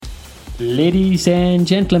Ladies and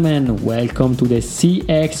gentlemen, welcome to the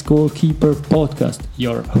CX Goalkeeper podcast.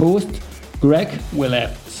 Your host, Greg, will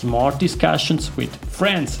have smart discussions with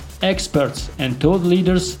friends, experts, and thought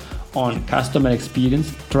leaders on customer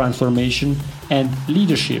experience, transformation, and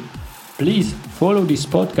leadership. Please follow this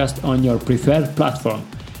podcast on your preferred platform.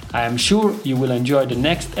 I am sure you will enjoy the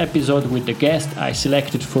next episode with the guest I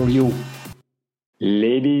selected for you.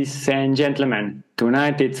 Ladies and gentlemen,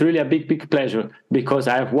 tonight it's really a big pleasure because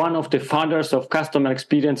I have one of the fathers of customer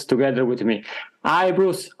experience together with me. Hi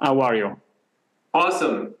Bruce, how are you?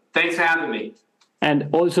 Awesome. Thanks for having me. And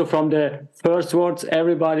also from the first words,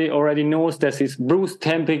 everybody already knows this is Bruce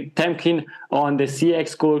Temkin on the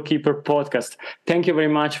CX Goalkeeper podcast. Thank you very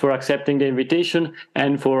much for accepting the invitation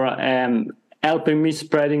and for helping me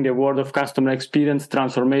spreading the word of customer experience,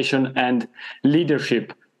 transformation, and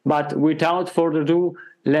leadership. But without further ado,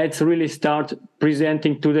 let's really start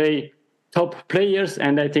presenting today top players.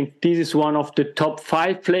 And I think this is one of the top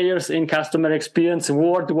 5 players in customer experience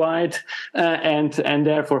worldwide. And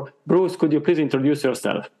therefore, Bruce, could you please introduce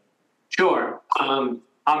yourself? Sure. I'm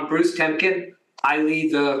Bruce Temkin. I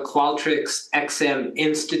lead the Qualtrics XM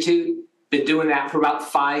Institute. Been doing that for about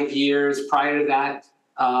 5 years. Prior to that,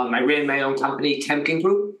 I ran my own company, Temkin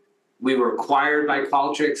Group. We were acquired by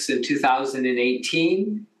Qualtrics in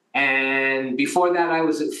 2018. And before that, I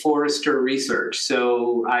was at Forrester Research.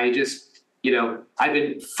 So I just, I've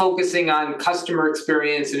been focusing on customer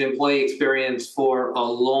experience and employee experience for a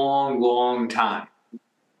long time.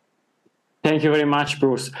 Thank you very much,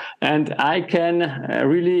 Bruce. And I can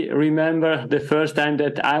really remember the first time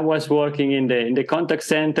that I was working in the contact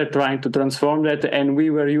center trying to transform that, and we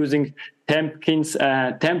were using Temkin's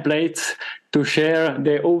templates to share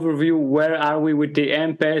the overview. Where are we with the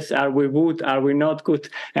MPS? Are we good? Are we not good?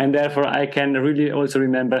 And therefore, I can really also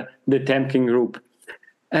remember the Temkin group.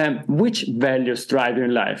 Which values drive you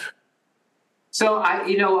in life? So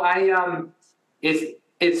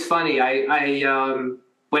it's funny.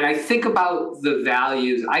 When I think about the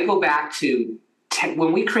values, I go back to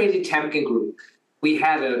when we created Temkin Group, we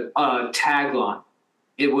had a tagline.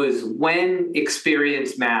 It was when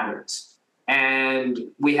experience matters. And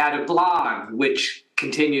we had a blog, which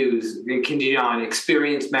continues on,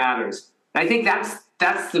 experience matters. And I think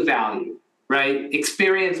that's the value, right?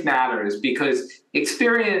 Experience matters because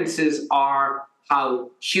experiences are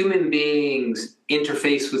how human beings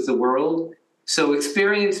interface with the world. So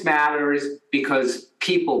experience matters because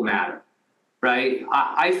people matter, right?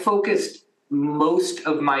 I focused most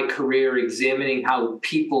of my career examining how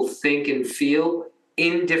people think and feel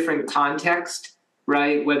in different contexts,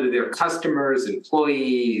 right? Whether they're customers,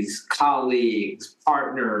 employees, colleagues,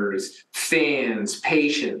 partners, fans,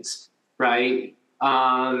 patients, right?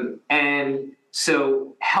 And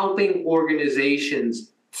so helping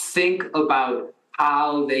organizations think about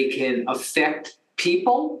how they can affect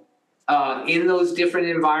people in those different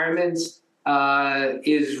environments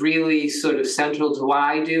is really sort of central to what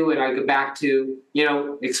I do. And I go back to,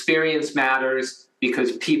 experience matters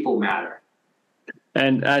because people matter.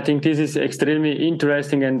 And I think this is extremely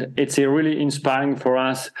interesting, and it's really inspiring for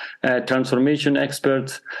us, transformation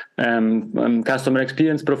experts, customer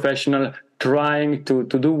experience professional, trying to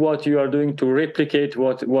do what you are doing, to replicate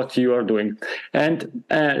what you are doing. And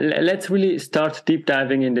let's really start deep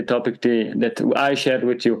diving in the topic that I shared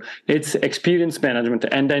with you. It's experience management.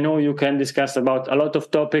 And I know you can discuss about a lot of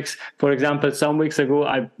topics. For example, some weeks ago,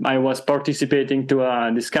 I was participating to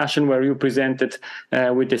a discussion where you presented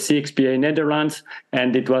with the CXPA Netherlands,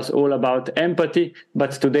 and it was all about empathy.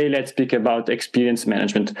 But today, let's speak about experience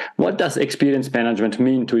management. What does experience management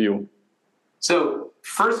mean to you? So,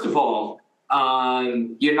 first of all,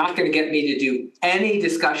 you're not going to get me to do any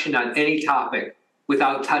discussion on any topic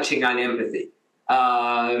without touching on empathy.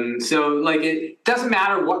 It doesn't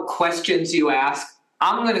matter what questions you ask,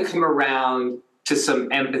 I'm going to come around to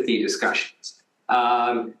some empathy discussions.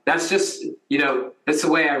 That's just, that's the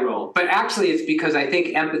way I roll. But actually, it's because I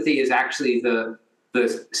think empathy is actually the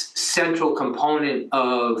central component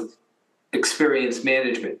of experience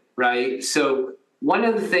management, right? So one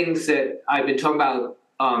of the things that I've been talking about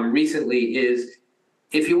recently is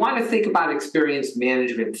if you want to think about experience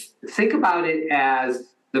management, think about it as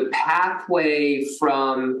the pathway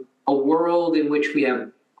from a world in which we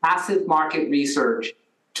have passive market research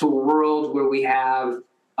to a world where we have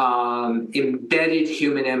embedded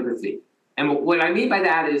human empathy. And what I mean by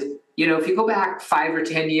that is, if you go back 5 or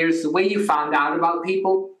 10 years, the way you found out about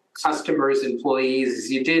people, customers, employees,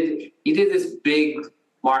 is you did this big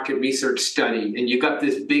market research study and you got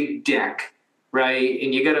this big deck, right?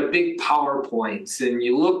 And you got a big PowerPoint and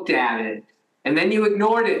you looked at it and then you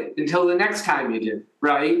ignored it until the next time you did,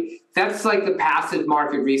 right? That's like the passive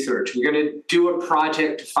market research. We're going to do a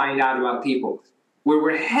project to find out about people. Where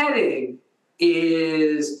we're heading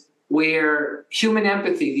is where human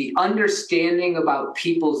empathy, the understanding about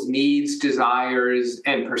people's needs, desires,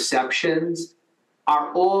 and perceptions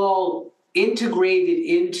are all integrated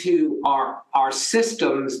into our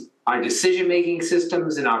systems, our decision-making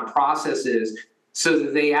systems, and our processes, so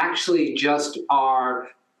that they actually just are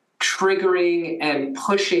triggering and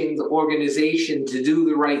pushing the organization to do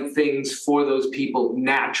the right things for those people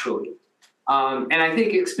naturally. And I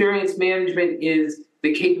think experience management is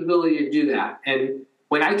the capability to do that. And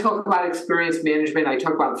when I talk about experience management, I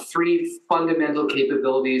talk about three fundamental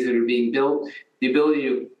capabilities that are being built: the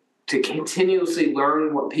ability to continuously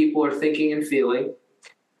learn what people are thinking and feeling,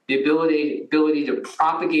 the ability to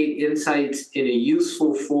propagate insights in a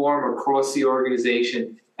useful form across the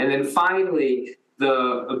organization, and then finally,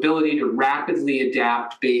 the ability to rapidly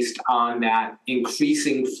adapt based on that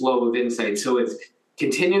increasing flow of insights. So it's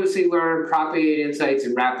continuously learn, propagate insights,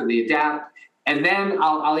 and rapidly adapt. And then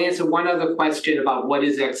I'll answer one other question about what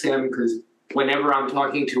is XM, because whenever I'm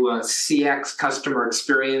talking to a CX customer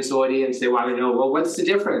experience audience, they want to know, well, what's the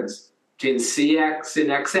difference between CX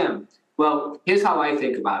and XM? Well, here's how I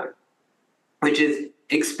think about it, which is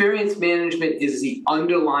experience management is the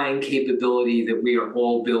underlying capability that we are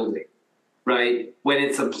all building, right? When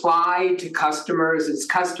it's applied to customers, it's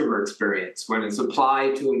customer experience. When it's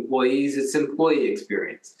applied to employees, it's employee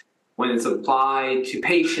experience. When it's applied to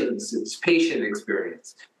patients, it's patient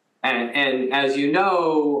experience. And as you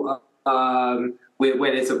know,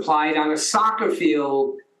 when it's applied on a soccer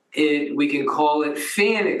field, we can call it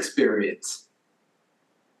fan experience.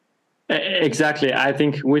 Exactly. I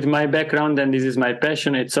think with my background, and this is my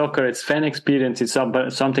passion, it's soccer, it's fan experience, it's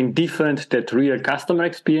something different than real customer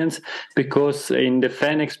experience, because in the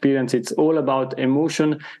fan experience, it's all about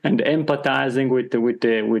emotion and empathizing with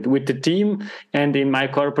the team. And in my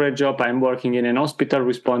corporate job, I'm working in an hospital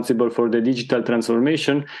responsible for the digital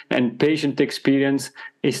transformation, and patient experience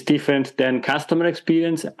is different than customer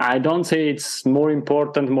experience. I don't say it's more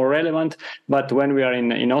important, more relevant, but when we are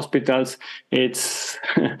in hospitals, it's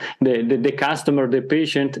the customer, the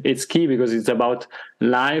patient, it's key, because it's about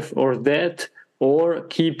life or death, or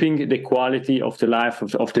keeping the quality of the life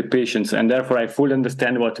of the patients. And therefore, I fully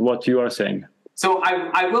understand what you are saying. So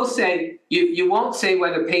I will say, you won't say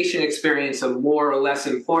whether patient experience are more or less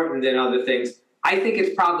important than other things. I think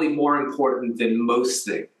it's probably more important than most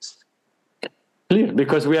things. Clear,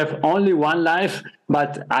 because we have only one life,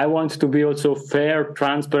 but I want to be also fair,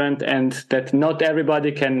 transparent, and that not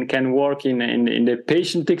everybody can work in the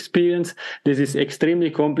patient experience. This is extremely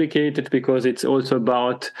complicated, because it's also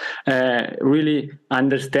about really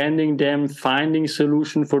understanding them, finding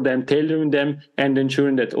solution for them, tailoring them, and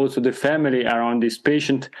ensuring that also the family around this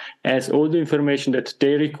patient has all the information that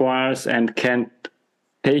they requires and can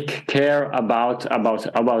take care about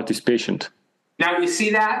this patient. Now you see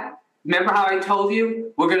that? Remember how I told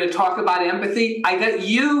you we're going to talk about empathy? I got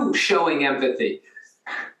you showing empathy.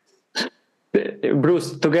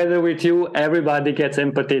 Bruce, together with you, everybody gets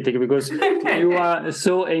empathetic, because you are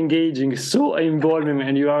so engaging, so involving,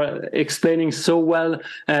 and you are explaining so well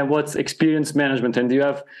what's experience management. And you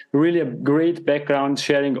have really a great background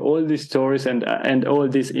sharing all these stories and all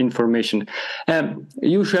this information.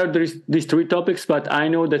 You shared these three topics, but I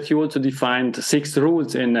know that you also defined 6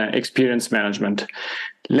 rules in experience management.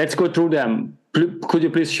 Let's go through them. Could you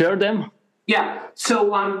please share them? Yeah. So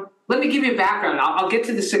let me give you a background. I'll get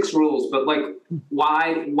to the 6 rules, but like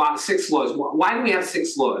why 6 laws? Why do we have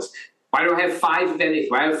 6 laws? Why do I have 5 of anything?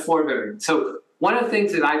 Why do I have 4 of everything? So one of the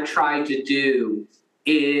things that I've tried to do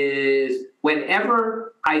is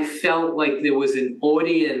whenever I felt like there was an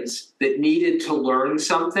audience that needed to learn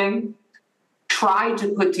something, try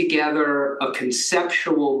to put together a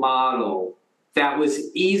conceptual model that was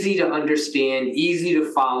easy to understand, easy to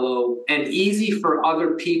follow, and easy for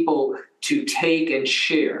other people to take and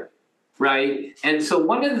share, right? And so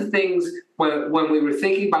one of the things when we were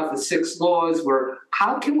thinking about the 6 laws were,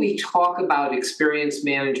 how can we talk about experience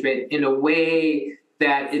management in a way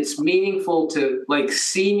that it's meaningful to like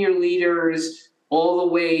senior leaders all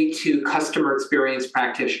the way to customer experience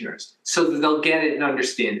practitioners, so that they'll get it and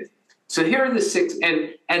understand it. So here are the 6,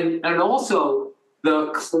 and also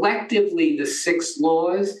collectively the 6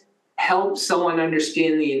 laws help someone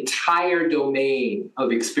understand the entire domain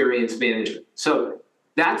of experience management. So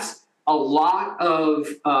that's a lot of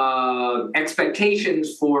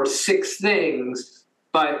expectations for 6 things,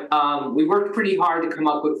 but we worked pretty hard to come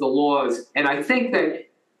up with the laws. And I think that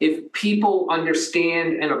if people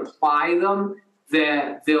understand and apply them,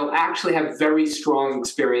 that they'll actually have very strong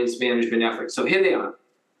experience management efforts. So here they are.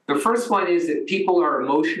 The first one is that people are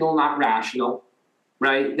emotional, not rational,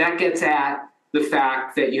 right? That gets at the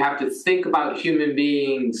fact that you have to think about human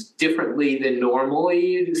beings differently than normally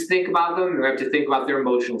you just think about them. You have to think about their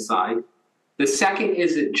emotional side. The second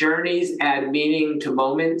is that journeys add meaning to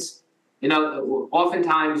moments. You know,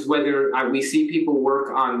 oftentimes, whether we see people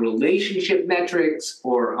work on relationship metrics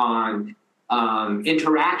or on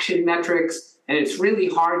interaction metrics, and it's really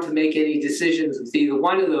hard to make any decisions with either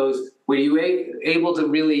one of those. Where you're able to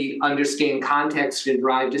really understand context and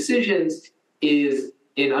drive decisions is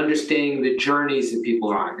in understanding the journeys that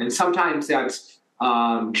people are on. And sometimes that's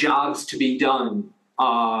jobs to be done.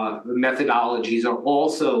 Methodologies are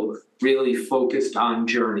also really focused on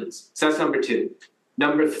journeys. So that's number two.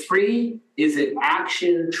 Number three is that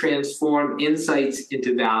action transform insights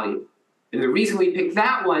into value. And the reason we picked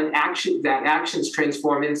that one, actions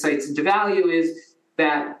transform insights into value, is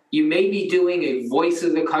that you may be doing a voice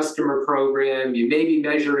of the customer program, you may be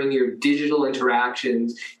measuring your digital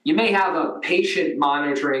interactions, you may have a patient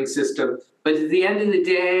monitoring system, but at the end of the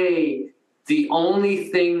day, the only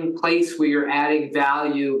place where you're adding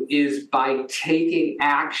value is by taking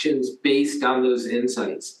actions based on those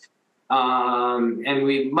insights. And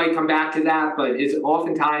we might come back to that, but it's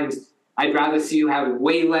oftentimes I'd rather see you have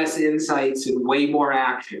way less insights and way more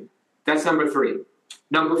action. That's number three.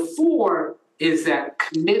 Number four is that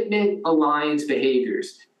commitment aligns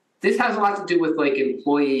behaviors. This has a lot to do with like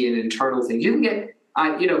employee and internal things. You can get,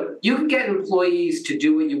 you can get employees to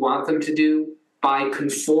do what you want them to do by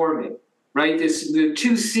conforming, right? The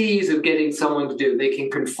two C's of getting someone to do. They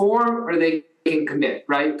can conform or they can commit,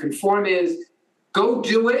 right? Conform is go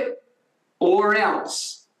do it or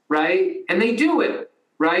else, right? And they do it,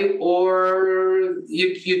 right? Or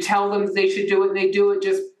you tell them they should do it and they do it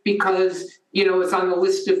just because it's on the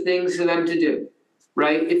list of things for them to do,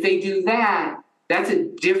 right? If they do that, that's a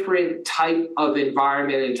different type of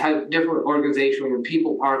environment and different organization where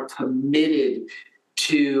people are committed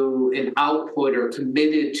to an output or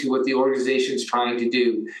committed to what the organization is trying to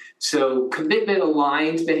do. So commitment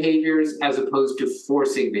aligns behaviors as opposed to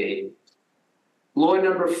forcing behavior. Law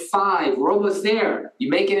number 5, we're almost there.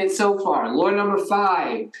 You're making it so far. Law number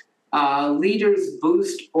 5, leaders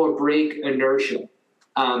boost or break inertia.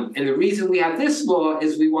 And the reason we have this law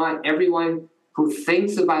is we want everyone who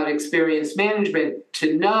thinks about experience management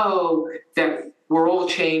to know that we're all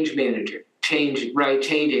change agents.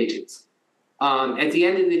 At the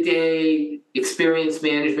end of the day, experience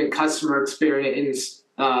management, customer experience,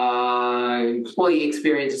 employee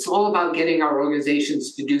experience, it's all about getting our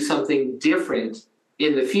organizations to do something different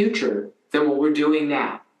in the future than what we're doing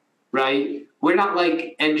now, right? We're not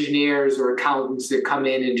like engineers or accountants that come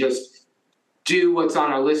in and just do what's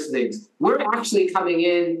on our list of things. We're actually coming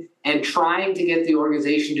in and trying to get the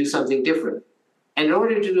organization to do something different. And in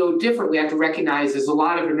order to go different, we have to recognize there's a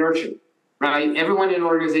lot of inertia, right? Everyone in an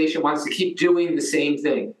organization wants to keep doing the same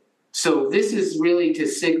thing. So this is really to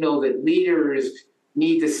signal that leaders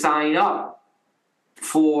need to sign up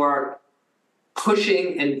for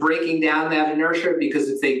pushing and breaking down that inertia, because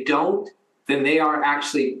if they don't, then they are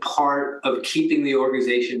actually part of keeping the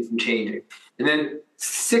organization from changing. And then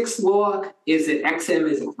 6th law is that XM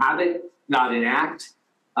is a habit, not an act.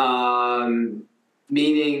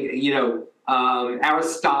 Meaning,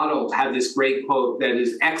 Aristotle had this great quote that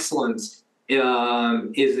is excellence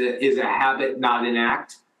is a habit, not an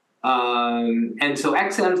act. And so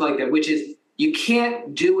XM's like that, which is you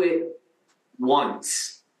can't do it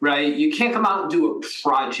once, right? You can't come out and do a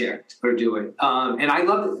project or do it. And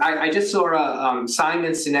I just saw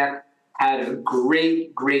Simon Sinek had a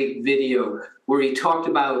great video where he talked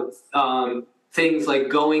about things like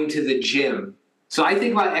going to the gym. So I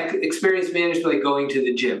think about experience management like going to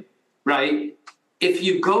the gym, right? If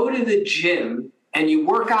you go to the gym and you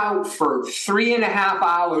work out for 3.5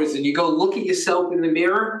 hours and you go look at yourself in the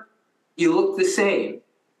mirror, you look the same.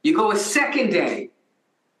 You go a second day,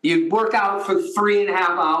 you work out for 3.5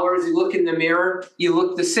 hours, you look in the mirror, you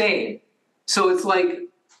look the same. So it's like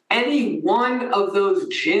any one of those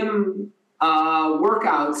gym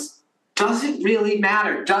workouts doesn't really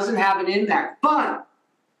matter, doesn't have an impact. But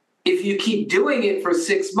if you keep doing it for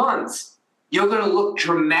 6 months, you're going to look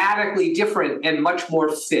dramatically different and much more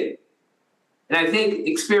fit. And I think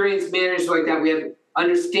experienced managers like that, we have to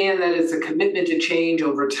understand that it's a commitment to change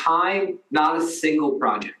over time, not a single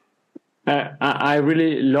project. I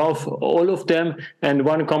really love all of them. And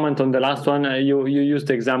one comment on the last one, you used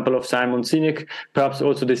the example of Simon Sinek, perhaps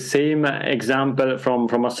also the same example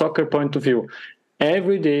from a soccer point of view.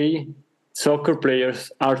 Every day soccer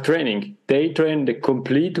players are training. They train the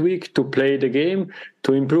complete week to play the game,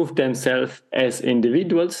 to improve themselves as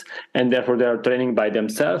individuals, and therefore they are training by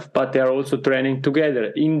themselves, but they are also training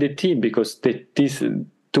together in the team, because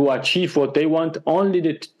to achieve what they want, only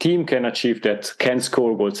the team can achieve that, can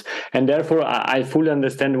score goals. And therefore, I fully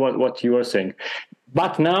understand what you are saying.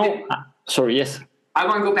 But now, sorry, yes. I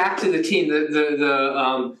want to go back to the team,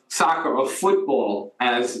 the soccer or football,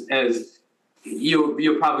 as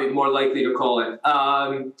you're probably more likely to call it.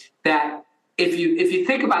 That if you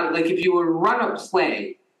think about it, like if you were to run a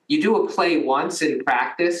play, you do a play once in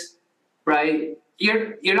practice, right?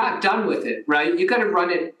 You're not done with it, right? You got to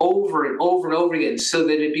run it over and over and over again so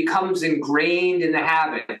that it becomes ingrained in the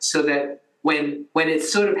habit. So that when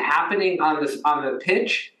it's sort of happening on the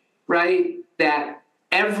pitch, right, that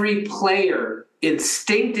every player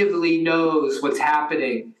instinctively knows what's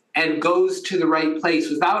happening and goes to the right place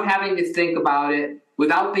without having to think about it,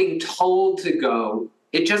 without being told to go.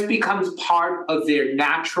 It just becomes part of their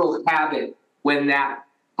natural habit when that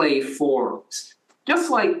play forms.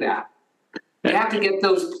 Just like that. You have to get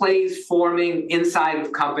those plays forming inside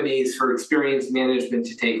of companies for experience management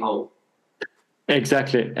to take hold.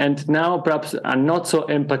 Exactly. And now perhaps a not so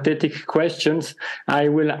empathetic questions. I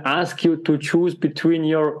will ask you to choose between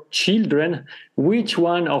your children. Which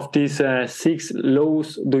one of these 6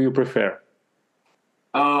 laws do you prefer?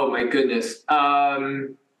 Oh my goodness. I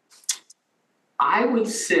would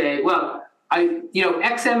say, well,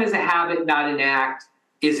 XM is a habit, not an act,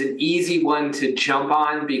 is an easy one to jump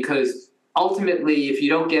on, because ultimately, if you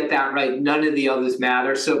don't get that right, none of the others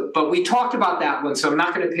matter. But we talked about that one, so I'm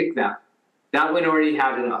not going to pick that. That one already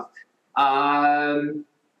had enough.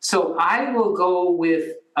 So I will go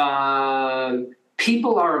with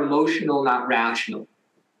people are emotional, not rational.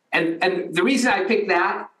 And the reason I picked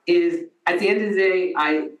that is, at the end of the day,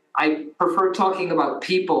 I prefer talking about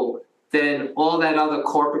people than all that other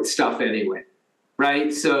corporate stuff anyway,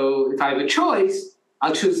 right? So if I have a choice,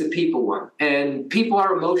 I'll choose the people one. And people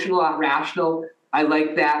are emotional, not rational. I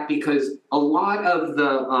like that because a lot of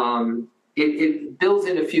the it builds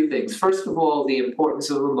in a few things. First of all, the importance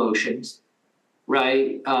of emotions,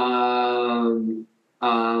 right? Maya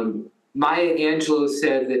Angelou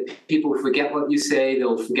said that people forget what you say,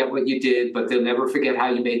 they'll forget what you did, but they'll never forget how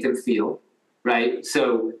you made them feel, right?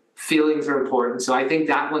 So feelings are important. So I think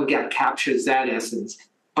that one captures that essence.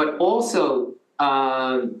 But also,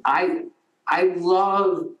 I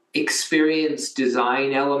love experience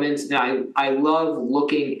design elements, and I love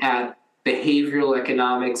looking at behavioral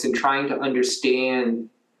economics and trying to understand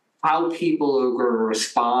how people are going to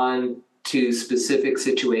respond to specific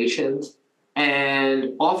situations.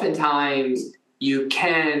 And oftentimes you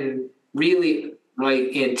can really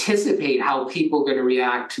anticipate how people are going to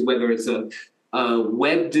react to whether it's a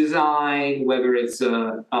web design, whether it's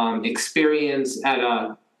a experience at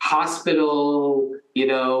a hospital,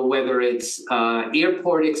 whether it's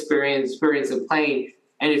airport experience of plane.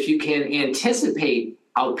 And if you can anticipate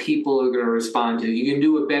how people are going to respond to it, you can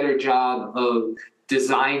do a better job of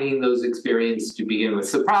designing those experiences to begin with.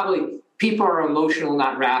 So probably people are emotional,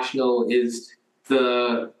 not rational is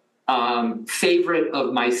the favorite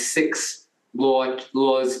of my 6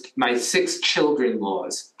 laws, my 6 children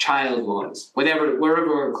laws, child laws, wherever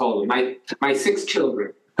we're called them, my 6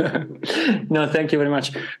 children. No, thank you very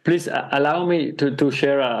much. Please allow me to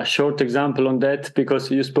share a short example on that, because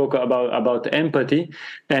you spoke about empathy,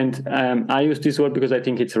 and I use this word because I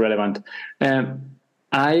think it's relevant.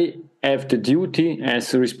 I have the duty,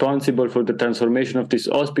 as responsible for the transformation of this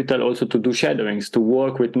hospital, also to do shadowings, to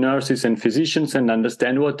work with nurses and physicians and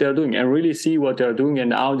understand what they are doing and really see what they are doing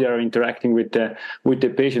and how they are interacting with the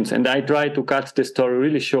patients. And I try to cut the story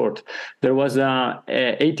really short. There was a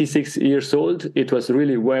 86 years old. It was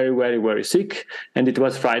really very, very, very sick, and it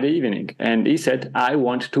was Friday evening. And he said, "I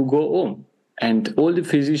want to go home." And all the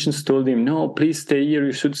physicians told him, "No, please stay here.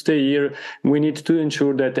 You should stay here. We need to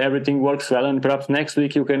ensure that everything works well, and perhaps next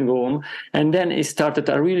week you can go home." And then it started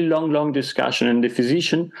a really long discussion. And the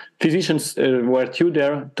physicians were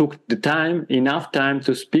there, took the time, enough time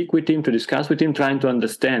to speak with him, to discuss with him, trying to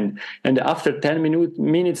understand. And after 10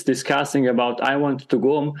 minutes discussing about "I want to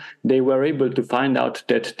go home," they were able to find out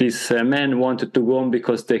that this man wanted to go home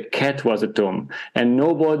because the cat was at home. And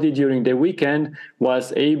nobody during the weekend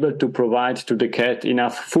was able to provide to the cat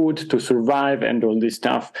enough food to survive and all this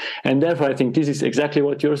stuff. And therefore, I think this is exactly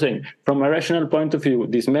what you're saying. From a rational point of view,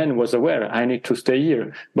 this man was aware, I need to stay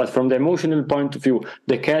here. But from the emotional point of view,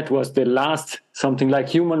 the cat was the last, something like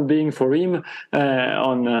human being for him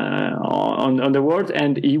on the world,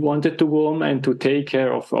 and he wanted to go home and to take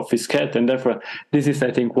care of his cat. And therefore, this is,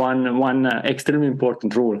 I think, one extremely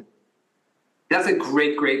important rule. That's a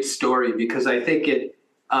great story, because I think it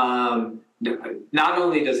not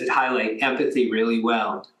only does it highlight empathy really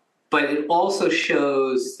well, but it also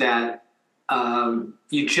shows that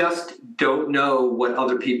you just don't know what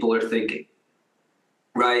other people are thinking,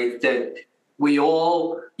 right? That we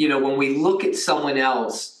all, when we look at someone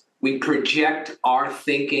else, we project our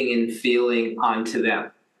thinking and feeling onto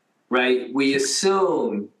them, right? We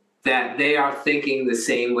assume that they are thinking the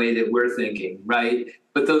same way that we're thinking, right?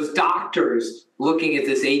 But those doctors looking at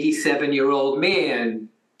this 87-year-old man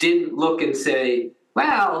didn't look and say,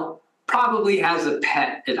 well, probably has a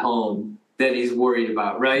pet at home that he's worried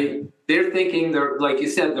about, right? They're thinking, like you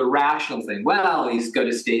said, the rational thing. Well, he's got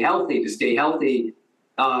to stay healthy. To stay healthy,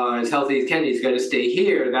 as healthy as can, he's got to stay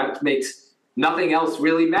here. That makes nothing else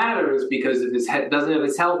really matters, because if his head doesn't have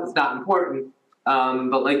his health, it's not important.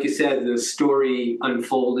 But like you said, the story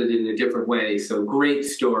unfolded in a different way. So great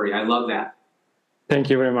story. I love that. Thank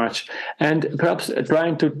you very much. And perhaps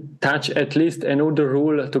trying to touch at least another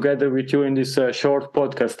rule together with you in this short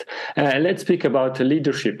podcast. Let's speak about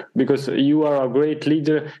leadership, because you are a great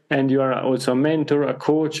leader and you are also a mentor, a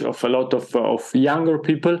coach of a lot of younger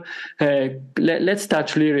people. Let's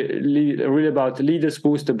touch really about leaders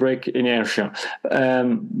boost the break inertia.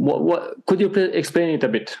 What could you explain it a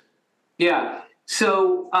bit? Yeah.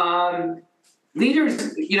 So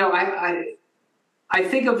leaders, I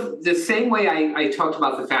think of the same way I talked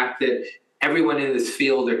about the fact that everyone in this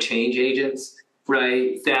field are change agents,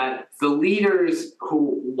 right? That the leaders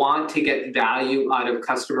who want to get value out of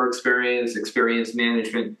customer experience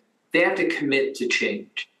management, they have to commit to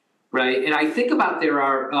change, right? And I think about there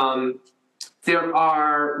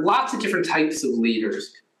are lots of different types of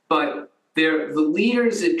leaders, but the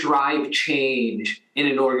leaders that drive change in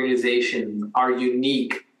an organization are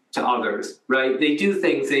unique to others, right? They do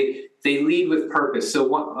things, they lead with purpose.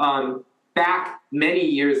 So back many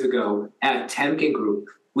years ago at Temkin Group,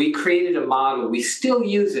 we created a model. We still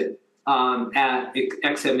use it at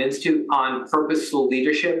XM Institute on purposeful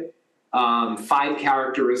leadership, 5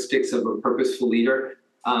 characteristics of a purposeful leader.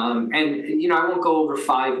 And I won't go over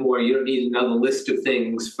 5 more. You don't need another list of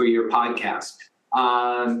things for your podcast.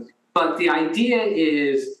 But the idea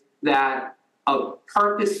is that a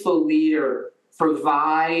purposeful leader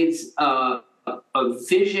provides a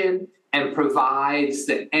vision and provides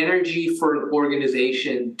the energy for an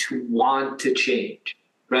organization to want to change,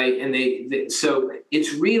 right? And so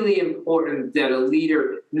it's really important that a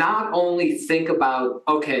leader not only think about,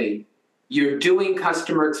 okay, you're doing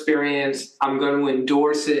customer experience, I'm going to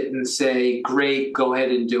endorse it and say, great, go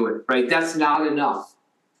ahead and do it, right? That's not enough.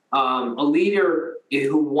 A leader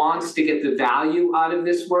who wants to get the value out of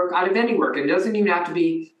this work, out of any work, and it doesn't even have to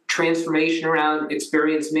be transformation around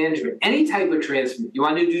experience management, any type of transformation. You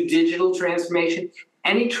want to do digital transformation,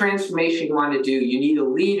 any transformation you want to do, you need a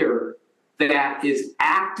leader that is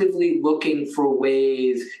actively looking for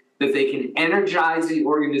ways that they can energize the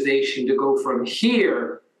organization to go from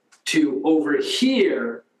here to over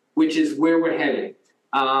here, which is where we're heading.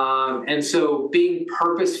 And so being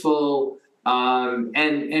purposeful and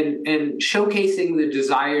showcasing the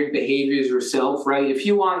desired behaviors yourself, right? If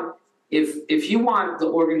you want the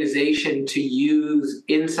organization to use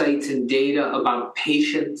insights and data about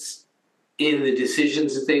patients in the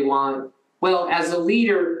decisions that they want, well, as a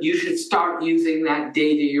leader, you should start using that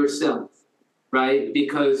data yourself, right?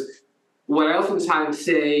 Because what I oftentimes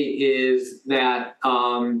say is that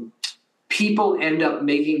people end up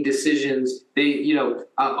making decisions. What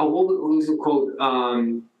was the quote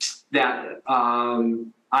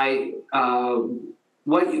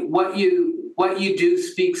what you do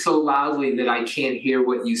speaks so loudly that I can't hear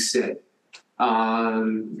what you said.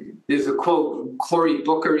 There's a quote, Cory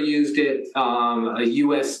Booker used it, a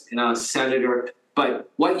U.S. senator, but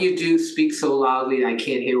what you do speaks so loudly that I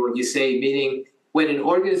can't hear what you say, meaning when an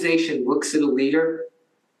organization looks at a leader,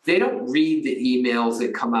 they don't read the emails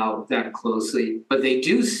that come out that closely, but they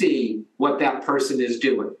do see what that person is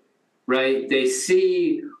doing, right? They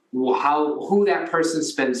see who that person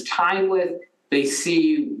spends time with. They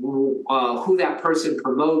see who that person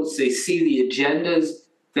promotes. They see the agendas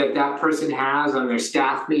that person has on their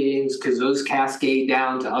staff meetings, because those cascade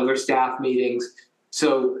down to other staff meetings.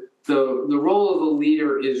 So the role of a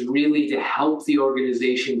leader is really to help the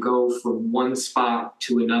organization go from one spot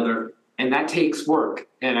to another. And that takes work.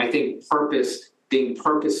 And I think being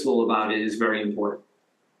purposeful about it is very important.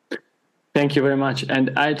 Thank you very much.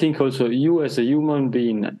 And I think also you as a human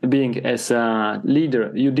being as a leader,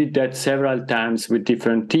 you did that several times with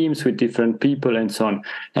different teams, with different people and so on.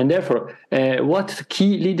 And therefore, what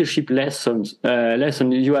key leadership lessons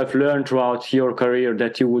you have learned throughout your career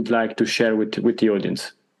that you would like to share with the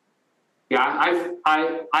audience? Yeah,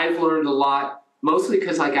 I've learned a lot mostly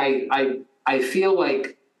because like I feel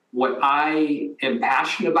like what I am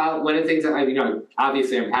passionate about, one of the things that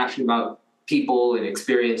obviously I'm passionate about people and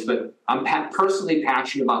experience, but I'm personally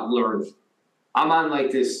passionate about learning. I'm on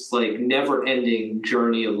like this like never ending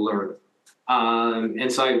journey of learning.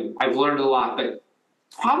 And so I've learned a lot, but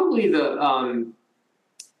probably the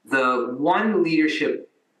one leadership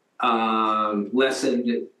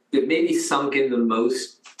lesson that maybe sunk in the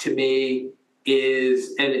most to me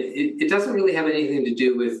is, and it doesn't really have anything to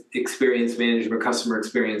do with experience management, customer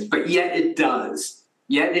experience, but yet it does.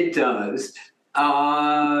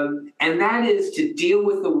 And that is to deal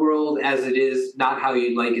with the world as it is, not how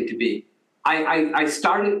you'd like it to be. I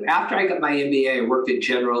started, after I got my MBA, I worked at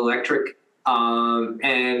General Electric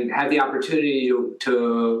and had the opportunity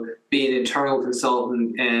to be an internal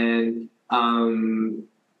consultant, and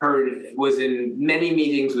was in many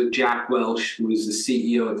meetings with Jack Welch, who was the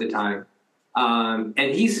CEO at the time. And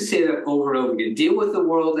he used to say that over and over again: deal with the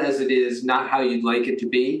world as it is, not how you'd like it to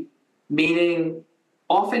be. Meaning,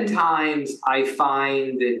 oftentimes I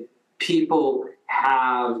find that people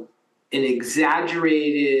have an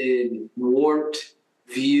exaggerated, warped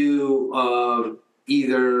view of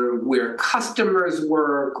either where customers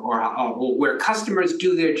work or where customers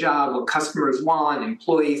do their job, what customers want,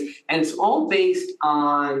 employees, and it's all based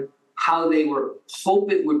on how they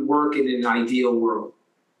hope it would work in an ideal world.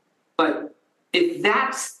 But if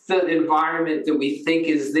that's the environment that we think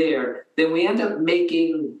is there, then we end up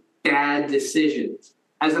making bad decisions,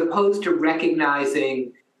 as opposed to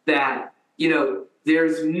recognizing that,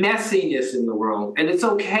 there's messiness in the world, and it's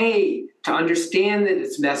okay to understand that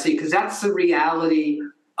it's messy, because that's the reality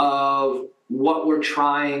of what we're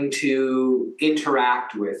trying to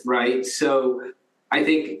interact with, right? So I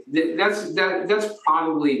think that's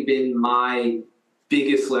probably been my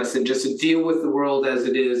biggest lesson, just to deal with the world as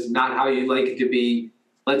it is, not how you'd like it to be.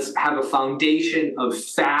 Let's have a foundation of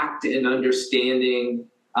fact and understanding,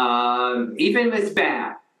 even if it's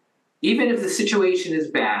bad, even if the situation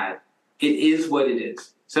is bad, it is what it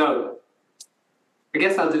is. So I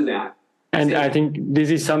guess I'll do that. And I think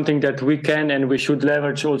this is something that we can and we should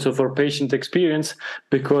leverage also for patient experience,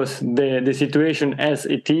 because the situation as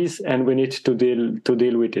it is, and we need to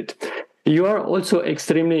deal with it. You are also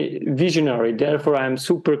extremely visionary. Therefore, I'm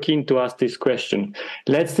super keen to ask this question.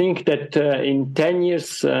 Let's think that in 10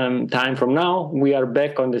 years time from now, we are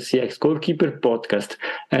back on the CX Goalkeeper podcast.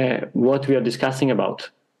 What we are discussing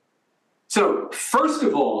about? So first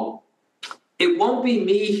of all, it won't be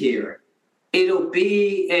me here. It'll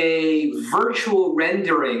be a virtual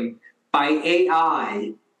rendering by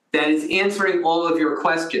AI that is answering all of your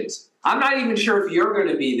questions. I'm not even sure if you're going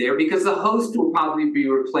to be there, because the host will probably be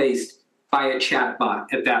replaced by a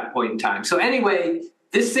chatbot at that point in time. So anyway,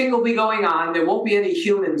 this thing will be going on. There won't be any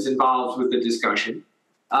humans involved with the discussion.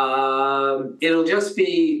 It'll just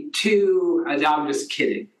be I'm just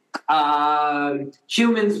kidding.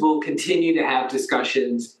 Humans will continue to have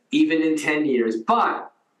discussions even in 10 years.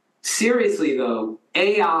 But seriously, though,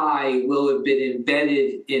 AI will have been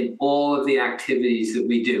embedded in all of the activities that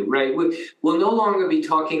we do, right? We'll no longer be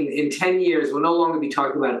talking, in 10 years, we'll no longer be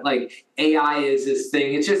talking about like AI is this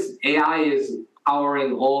thing. It's just AI is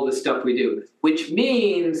powering all the stuff we do, which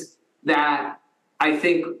means that I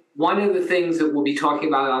think one of the things that we'll be talking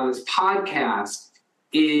about on this podcast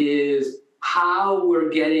is how we're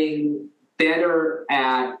getting better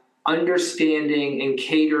at understanding and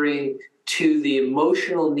catering to the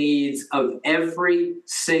emotional needs of every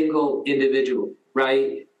single individual,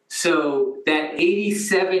 right? So that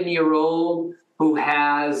 87-year-old who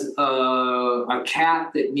has a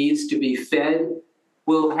cat that needs to be fed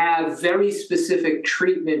will have very specific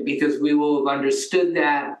treatment, because we will have understood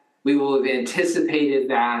that, we will have anticipated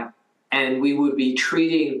that, and we would be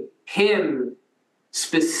treating him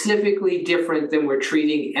specifically different than we're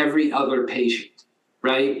treating every other patient,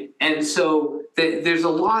 right? And so there's a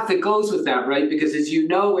lot that goes with that, right? Because as you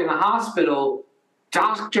know, in a hospital,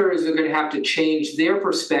 doctors are going to have to change their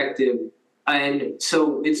perspective. And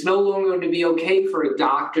so it's no longer going to be okay for a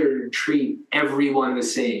doctor to treat everyone the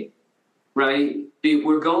same, right?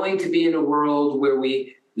 We're going to be in a world where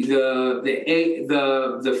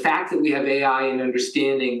the fact that we have AI and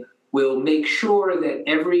understanding will make sure that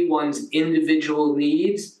everyone's individual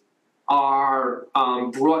needs are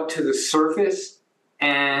brought to the surface.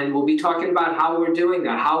 And we'll be talking about how we're doing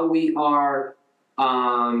that, how we are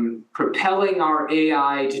propelling our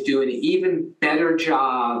AI to do an even better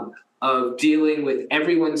job of dealing with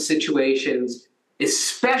everyone's situations,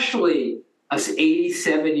 especially an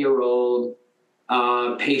 87-year-old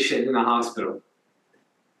patient in the hospital.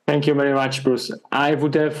 Thank you very much, Bruce. I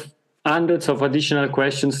would have hundreds of additional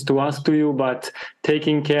questions to ask to you, but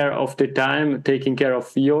taking care of the time, taking care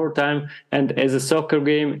of your time. And as a soccer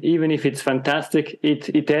game, even if it's fantastic,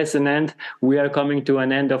 it has an end. We are coming to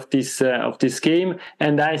an end of this game,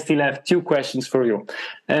 and I still have 2 questions for you.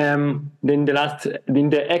 In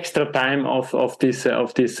the extra time of this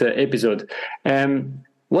episode,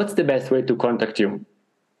 what's the best way to contact you?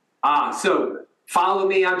 So follow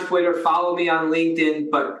me on Twitter, follow me on LinkedIn,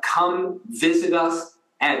 but come visit us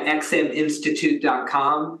at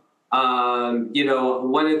xminstitute.com.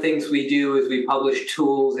 One of the things we do is we publish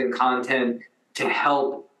tools and content to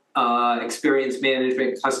help experience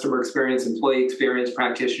management, customer experience, employee experience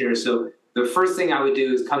practitioners. So the first thing I would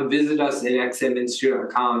do is come visit us at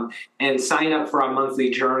xminstitute.com and sign up for our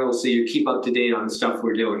monthly journal so you keep up to date on the stuff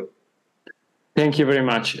we're doing. Thank you very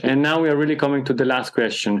much. And now we are really coming to the last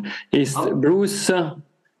question. Is Bruce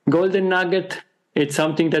golden nugget, it's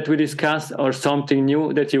something that we discussed, or something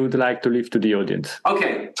new that you would like to leave to the audience?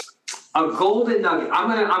 Okay, a golden nugget. I'm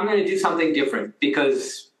gonna do something different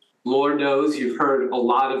because Lord knows you've heard a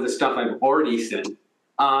lot of the stuff I've already said.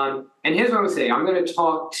 And here's what I'm gonna say. I'm gonna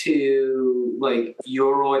talk to like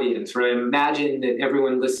your audience, right? Imagine that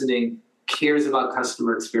everyone listening cares about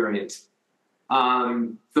customer experience.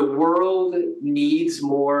 The world needs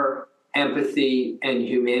more empathy and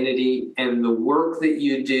humanity, and the work that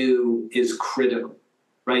you do is critical,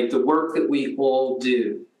 right? The work that we all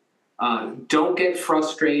do. Don't get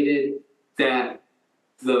frustrated that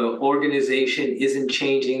the organization isn't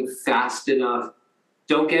changing fast enough.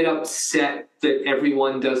 Don't get upset that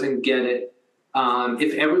everyone doesn't get it.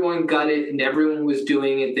 If everyone got it and everyone was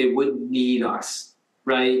doing it, they wouldn't need us,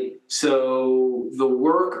 right? So the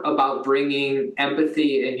work about bringing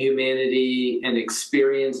empathy and humanity and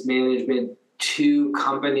experience management to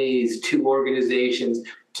companies, to organizations,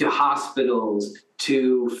 to hospitals,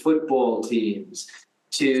 to football teams,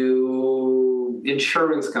 to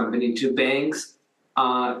insurance companies, to banks,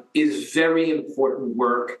 is very important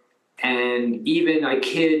work. And even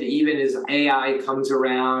as AI comes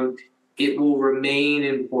around, it will remain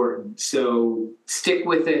important. So stick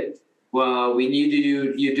with it. Well, we need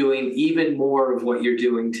you doing even more of what you're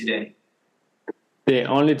doing today. The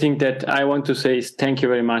only thing that I want to say is thank you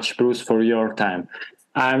very much, Bruce, for your time.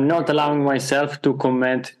 I'm not allowing myself to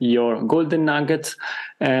comment your golden nuggets.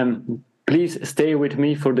 Please stay with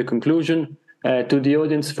me for the conclusion. To the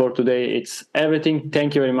audience for today, it's everything.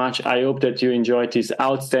 Thank you very much. I hope that you enjoyed this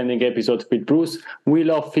outstanding episode with Bruce. We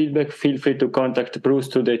love feedback. Feel free to contact Bruce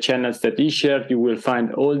to the channels that he shared. You will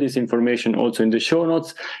find all this information also in the show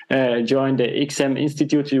notes. Join the XM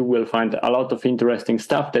Institute. You will find a lot of interesting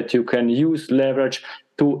stuff that you can use, leverage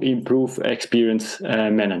to improve experience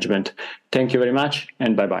management. Thank you very much,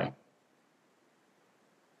 and bye-bye.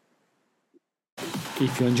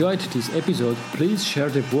 If you enjoyed this episode, please share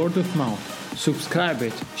the word of mouth. Subscribe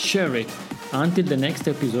it, share it. Until the next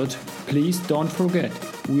episode, please don't forget,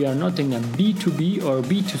 we are not in a B2B or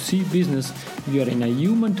B2C business, we are in a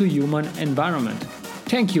human-to-human environment.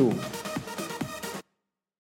 Thank you!